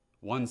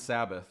One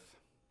Sabbath,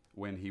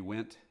 when he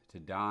went to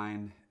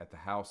dine at the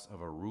house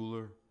of a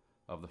ruler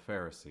of the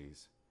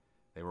Pharisees,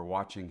 they were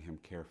watching him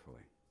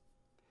carefully.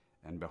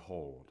 And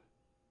behold,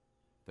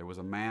 there was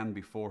a man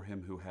before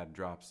him who had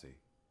dropsy.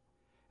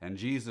 And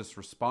Jesus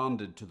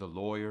responded to the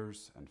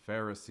lawyers and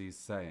Pharisees,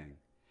 saying,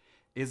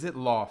 "Is it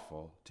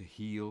lawful to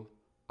heal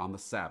on the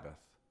Sabbath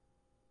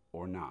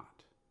or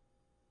not?"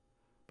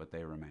 But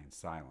they remained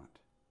silent.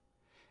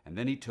 And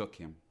then he took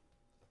him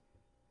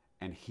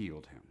and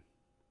healed him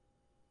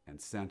and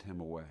sent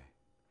him away.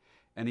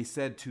 And he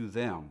said to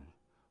them,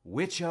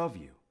 "Which of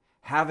you,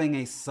 having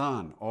a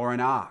son or an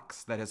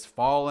ox that has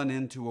fallen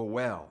into a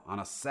well on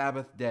a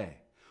Sabbath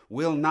day,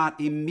 will not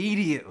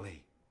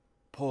immediately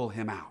pull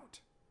him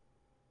out?"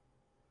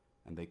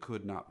 And they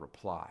could not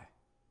reply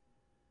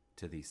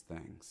to these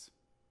things.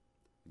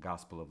 The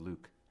Gospel of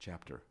Luke,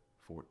 chapter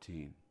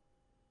 14.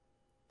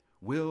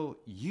 Will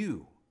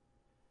you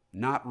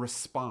not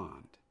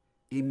respond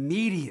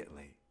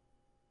immediately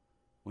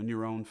when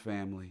your own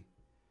family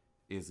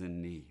is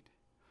in need,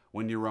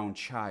 when your own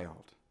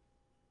child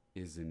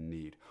is in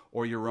need,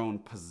 or your own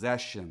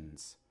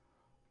possessions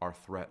are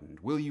threatened?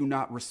 Will you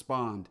not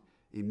respond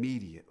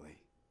immediately?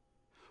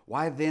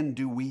 Why then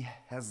do we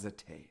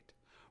hesitate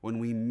when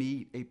we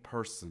meet a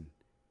person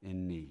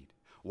in need?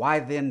 Why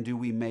then do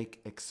we make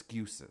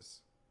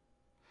excuses?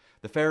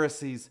 The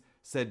Pharisees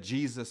said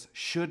Jesus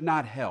should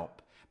not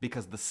help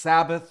because the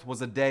Sabbath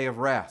was a day of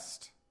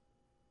rest.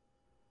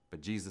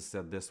 But Jesus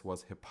said this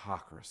was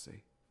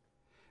hypocrisy.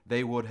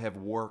 They would have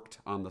worked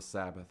on the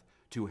Sabbath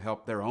to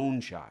help their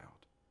own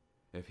child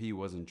if he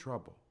was in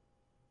trouble.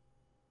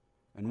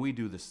 And we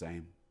do the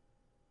same.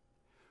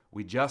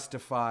 We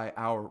justify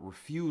our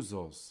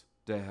refusals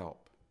to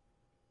help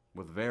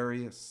with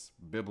various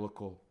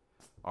biblical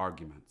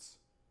arguments.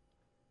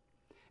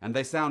 And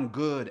they sound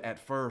good at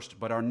first,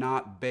 but are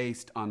not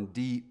based on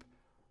deep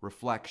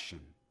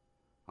reflection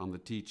on the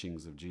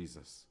teachings of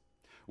Jesus.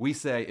 We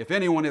say, "If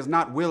anyone is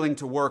not willing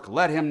to work,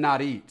 let him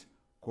not eat,"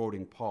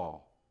 quoting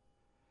Paul.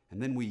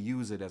 And then we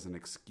use it as an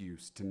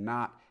excuse to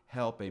not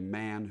help a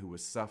man who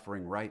is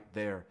suffering right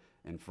there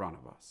in front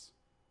of us.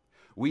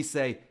 We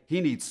say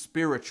he needs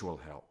spiritual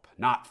help,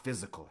 not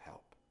physical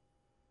help.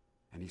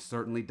 And he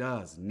certainly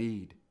does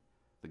need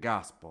the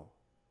gospel,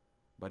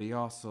 but he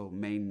also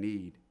may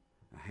need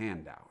a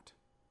handout.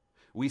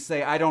 We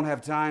say, "I don't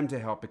have time to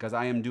help because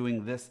I am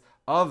doing this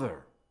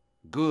other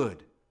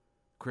good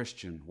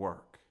Christian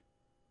work."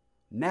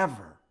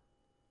 Never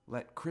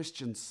let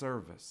Christian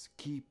service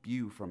keep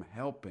you from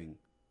helping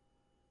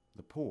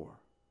the poor.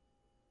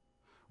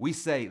 We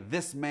say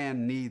this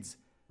man needs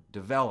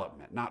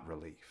development, not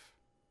relief.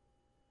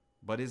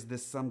 But is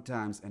this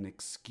sometimes an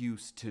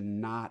excuse to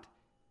not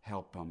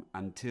help him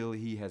until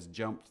he has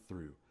jumped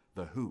through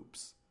the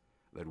hoops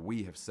that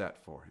we have set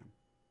for him?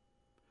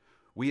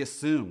 We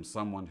assume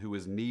someone who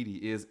is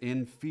needy is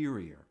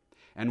inferior,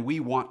 and we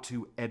want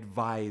to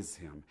advise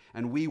him,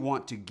 and we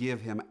want to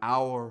give him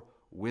our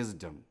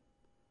wisdom.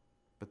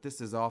 But this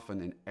is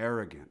often an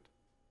arrogant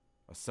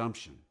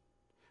assumption.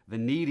 The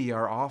needy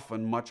are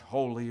often much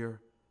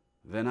holier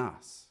than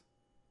us.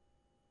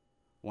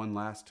 One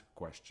last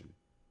question.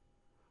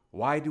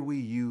 Why do we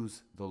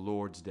use the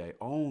Lord's Day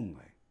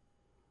only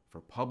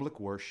for public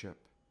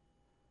worship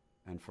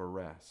and for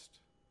rest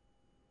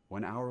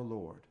when our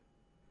Lord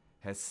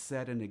has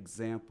set an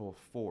example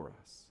for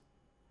us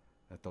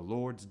that the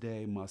Lord's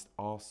Day must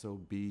also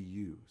be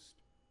used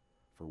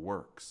for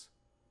works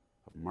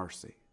of mercy?